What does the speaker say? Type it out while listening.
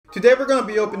Today we're going to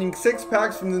be opening 6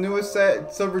 packs from the newest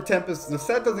set, Silver Tempest. The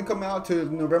set doesn't come out till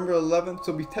November 11th,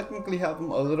 so we technically have them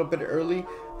a little bit early.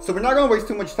 So we're not going to waste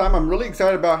too much time. I'm really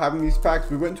excited about having these packs.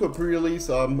 We went to a pre-release.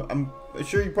 I'm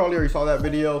sure you probably already saw that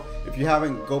video. If you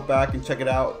haven't, go back and check it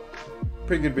out.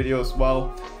 Pretty good video as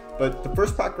well. But the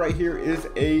first pack right here is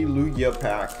a Lugia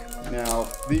pack. Now,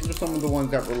 these are some of the ones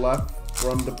that were left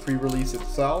from the pre-release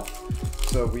itself.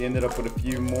 So we ended up with a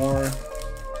few more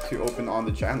to open on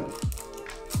the channel.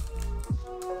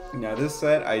 Now this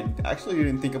set, I actually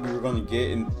didn't think we were going to get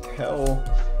until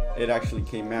it actually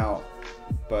came out,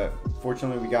 but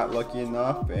fortunately we got lucky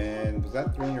enough. And was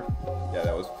that 3 or yeah,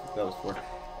 that was 4,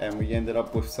 and we ended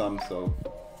up with some. So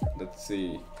let's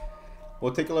see,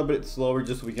 we'll take a little bit slower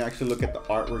just so we can actually look at the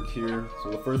artwork here.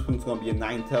 So the first one's going to be a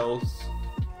Ninetales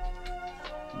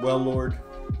Well-Lord,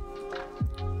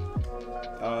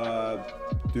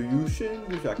 Duyushin,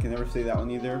 which I can never say that one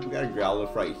either. We got a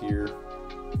Growlithe right here.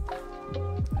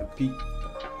 I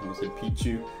almost said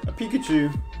Pichu. A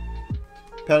Pikachu,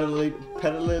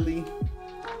 Petalili,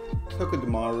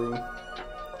 Tokidamaru,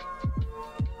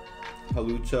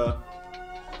 Halucha.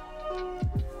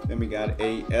 Then we got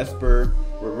a Esper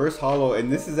Reverse Hollow,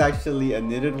 and this is actually a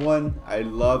knitted one. I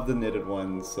love the knitted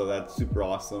ones, so that's super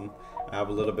awesome. I have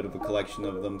a little bit of a collection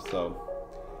of them, so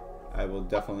I will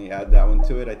definitely add that one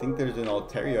to it. I think there's an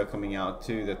Altaria coming out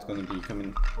too that's going to be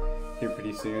coming here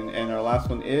pretty soon. And our last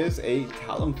one is a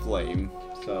Talonflame.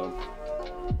 So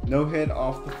no hit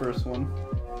off the first one,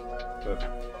 but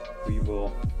we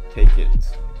will take it.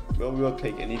 Well, we will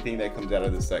take anything that comes out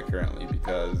of the set currently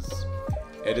because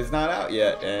it is not out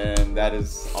yet, and that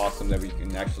is awesome that we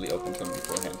can actually open some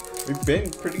beforehand. We've been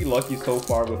pretty lucky so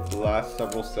far with the last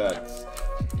several sets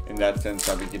in that sense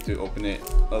that we get to open it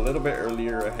a little bit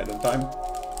earlier ahead of time.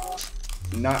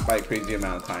 Not by a crazy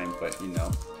amount of time, but you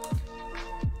know,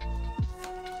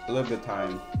 a little bit of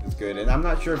time is good. And I'm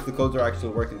not sure if the codes are actually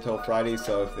working until Friday,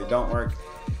 so if they don't work,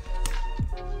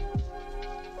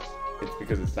 it's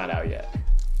because it's not out yet.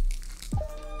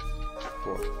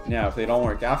 Now, if they don't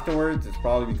work afterwards, it's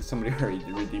probably because somebody already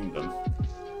redeemed them.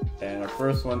 And our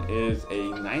first one is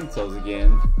a Ninetales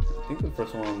again. I think the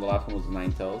first one, the last one was a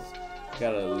Ninetales.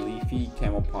 Got a Leafy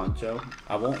Camel Poncho.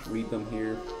 I won't read them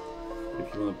here.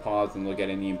 If you want to pause and look at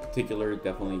any in particular,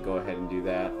 definitely go ahead and do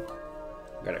that.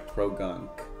 Got a Krogunk,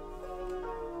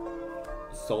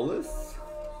 Solus,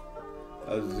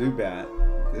 a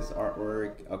Zubat. This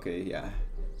artwork, okay, yeah.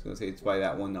 I was gonna say it's by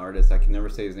that one artist. I can never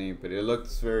say his name, but it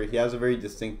looks very. He has a very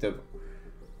distinctive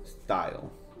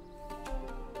style.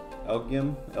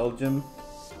 Elgim,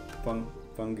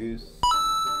 Fungus.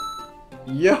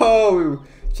 Yo,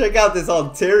 check out this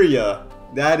Altaria.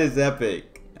 That is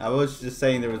epic. I was just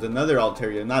saying there was another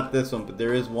Altaria, not this one, but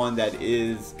there is one that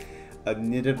is a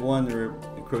knitted one or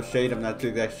crocheted. I'm not too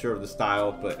exactly sure of the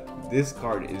style, but this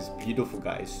card is beautiful,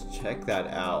 guys. Check that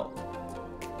out.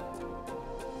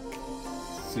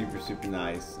 Super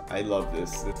nice. I love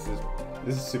this. This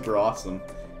is super awesome.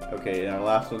 Okay, and our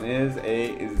last one is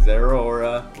a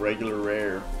Zeraora regular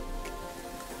rare.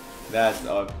 That's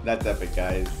epic,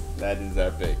 guys. That is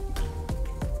epic.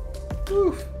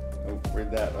 Whew. Oh,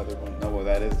 where'd that other one? No, well,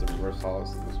 that is the reverse hollow.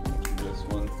 So this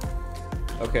one.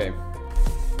 Okay.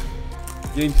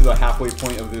 Getting to the halfway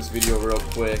point of this video real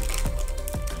quick.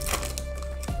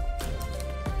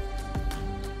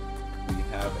 We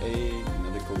have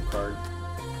another gold card.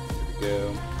 Here we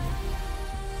go.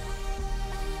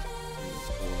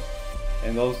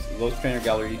 And those trainer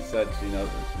gallery sets, you know,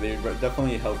 they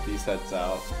definitely help these sets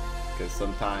out. Because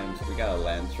sometimes we got a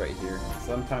Lance right here.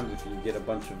 Sometimes if you get a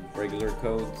bunch of regular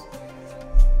codes,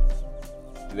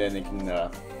 then it can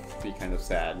be kind of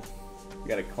sad. We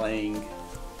got a Clang,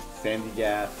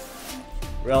 Sandigas,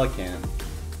 Relicanth.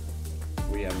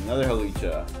 We have another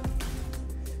Halucha,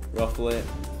 Rufflet,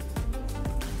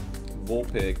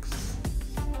 Vulpix,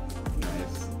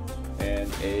 nice,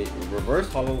 and a reverse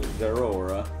hollow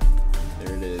Zeraora.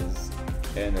 There it is.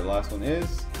 And the last one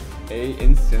is a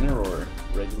Incineroar,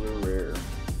 regular rare.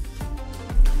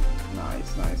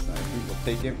 Nice. We'll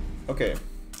take it. Okay,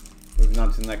 moving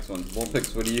on to the next one.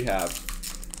 Vulpix, what do you have?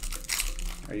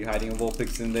 Are you hiding a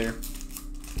Vulpix in there?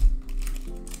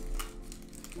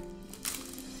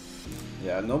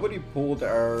 Yeah, nobody pulled a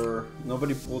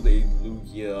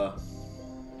Lugia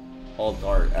alt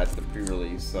art at the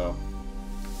pre-release, so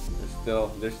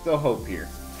there's still hope here.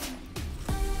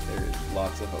 There is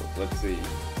lots of hope. Let's see.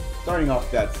 Starting off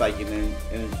that Psychic Energy,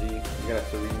 we got a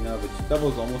Serena, which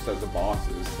doubles almost as the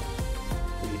bosses.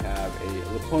 We have a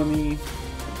Laponi,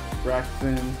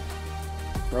 Braxton,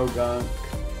 Krogunk,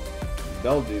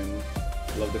 Beldum.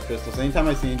 Love the crystals. Anytime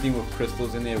I see anything with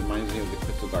crystals in it, it reminds me of the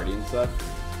Crystal Guardian set.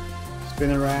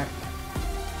 Spinnerack,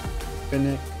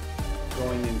 Finnick,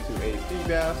 going into a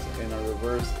Feebas, and our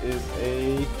reverse is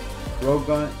a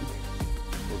Rogunt,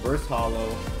 reverse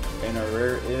hollow, and our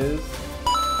rare is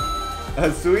a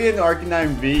Hisuian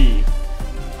Arcanine V.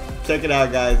 Check it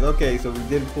out, guys. Okay, so we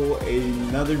did pull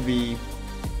another V.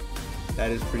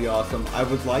 That is pretty awesome. I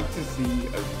would like to see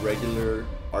a regular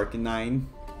Arcanine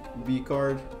V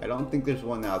card. I don't think there's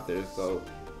one out there, so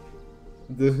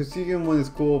the Hisuian one is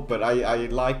cool, but I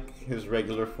like his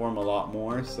regular form a lot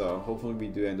more, so hopefully we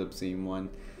do end up seeing one.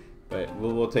 But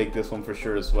we'll take this one for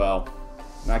sure as well.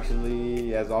 And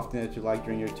actually, as often as you like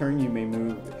during your turn, you may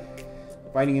move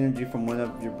fighting energy from one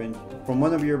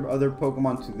of your other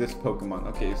Pokemon to this Pokemon.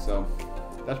 Okay, so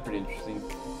that's pretty interesting.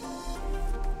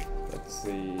 Let's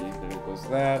see, there goes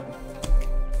that.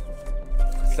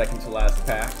 Second to last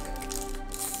pack.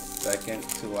 Second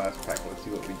to last pack. Let's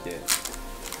see what we get.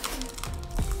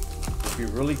 It'd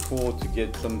be really cool to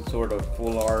get some sort of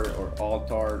full art or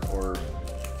alt art or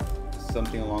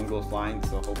something along those lines.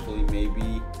 So hopefully,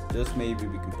 maybe, just maybe,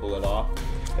 we can pull it off.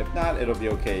 If not, it'll be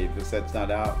okay. The set's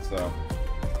not out, so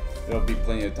there'll be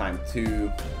plenty of time to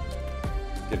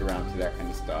get around to that kind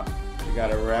of stuff. We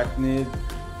got Arachnid,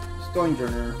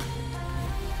 Stonejourner.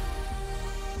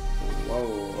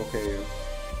 Whoa, okay.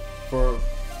 For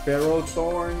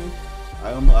Ferrothorn, I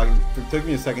don't know. It took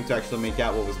me a second to actually make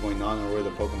out what was going on or where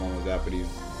the Pokemon was at, but he's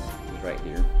right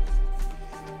here.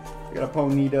 We got a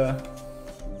Ponyta,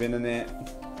 Venonat,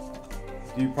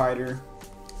 Dewpider,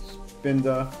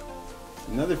 Spinda,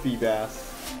 another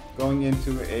Feebas, going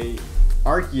into a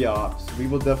Archeops. We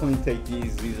will definitely take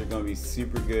these. These are going to be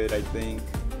super good, I think.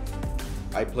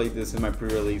 I played this in my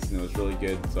pre-release and it was really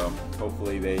good, so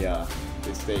hopefully they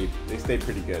stayed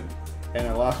pretty good. And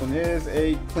our last one is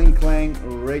a Klinklang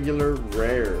regular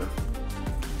rare.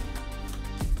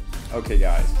 Okay,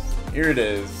 guys, here it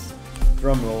is.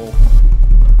 Drum roll.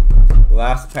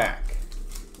 Last pack.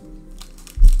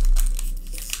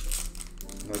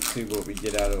 Let's see what we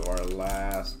get out of our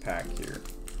last pack here.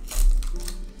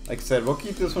 Like I said, we'll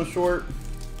keep this one short.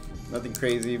 Nothing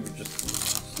crazy, but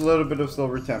just a little bit of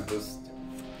Silver Tempest.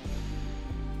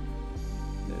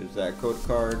 There's that code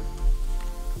card.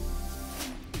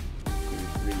 2,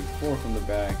 3, 4 from the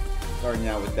back. Starting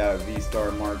out with that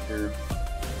V-Star marker.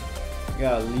 We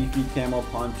got a Leafy Camo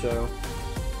Poncho.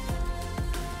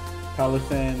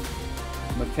 Palossand,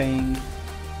 Matang,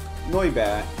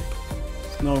 Noibat,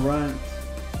 Snorunt,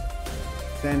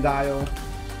 Sandile,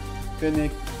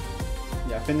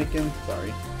 Finnegan,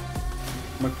 sorry.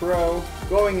 Macro,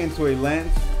 going into a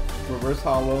Lance, reverse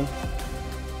hollow.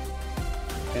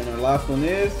 And our last one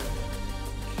is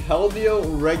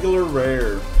Keldeo regular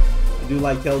rare. I do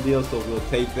like Keldeo, so we'll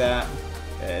take that.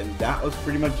 And that was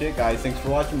pretty much it, guys. Thanks for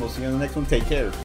watching. We'll see you on the next one. Take care.